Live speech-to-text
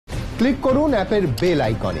Click করুন অ্যাপের bell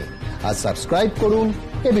আইকনে আর সাবস্ক্রাইব করুন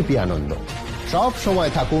এবিপি আনন্দ। সব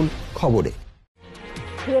সময় থাকুন খবরে।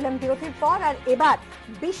 ফিরলাম বিরতির পর, আর এবার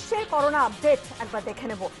বিশ্বের করোনা আপডেট একবার দেখে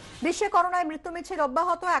নেব। বিশ্বে করোনায় মৃত্যু মিছিল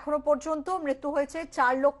অব্যাহত। এখনো পর্যন্ত মৃত্যু হয়েছে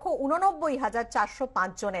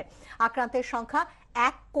 4,89,405 জনের। আক্রান্তের সংখ্যা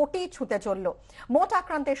 1 কোটি ছুঁতে চলল। মোট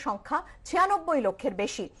আক্রান্তের সংখ্যা 96 লক্ষের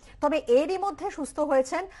বেশি। তবে এরই মধ্যে সুস্থ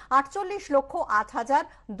হয়েছেন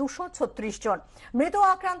 48,08,236 জন। মৃত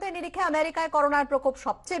আক্রান্তের নিরিখে আমেরিকায় করোনার প্রকোপ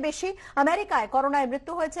সবচেয়ে বেশি। আমেরিকায় করোনায়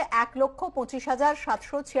মৃত্যু হয়েছে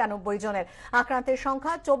 1,25,796 জনের। আক্রান্তের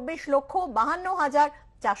সংখ্যা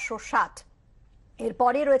 24,52,460।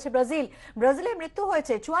 এরপরে রয়েছে ব্রাজিল। ব্রাজিলে মৃত্যু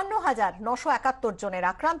হয়েছে 54,971 জনের।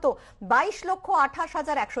 আক্রান্ত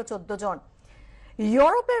 22,28,114 জন।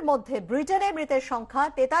 ইউরোপের মধ্যে ব্রিটেনে মৃতের সংখ্যা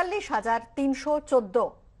 43,314।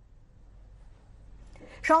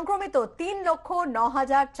 সংক্রমিত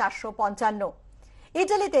 3,09,455।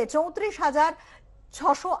 ইটালিতে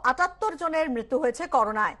 34,678 জনের মৃত্যু হয়েছে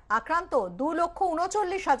করোনায়। আক্রান্ত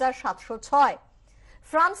 2,39,706।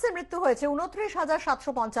 ফ্রান্সে মৃত্যু হয়েছে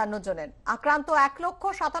 29,755 জনের। আক্রান্ত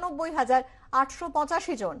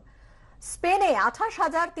 1,97,885 জন। স্পেনে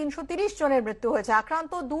 28,330 জনের মৃত্যু হয়েছে।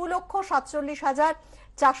 আক্রান্ত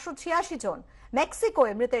 2,47,486 জন।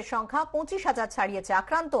 মেক্সিকোয় মৃতের সংখ্যা 25,000 ছাড়িয়েছে।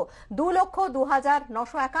 আক্রান্ত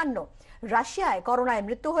 2,02,951। রাশিয়ায় করোনায়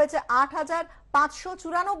মৃত্যু হয়েছে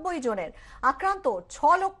 8,594 জনের। আক্রান্ত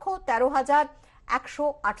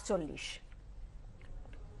 6,13,148।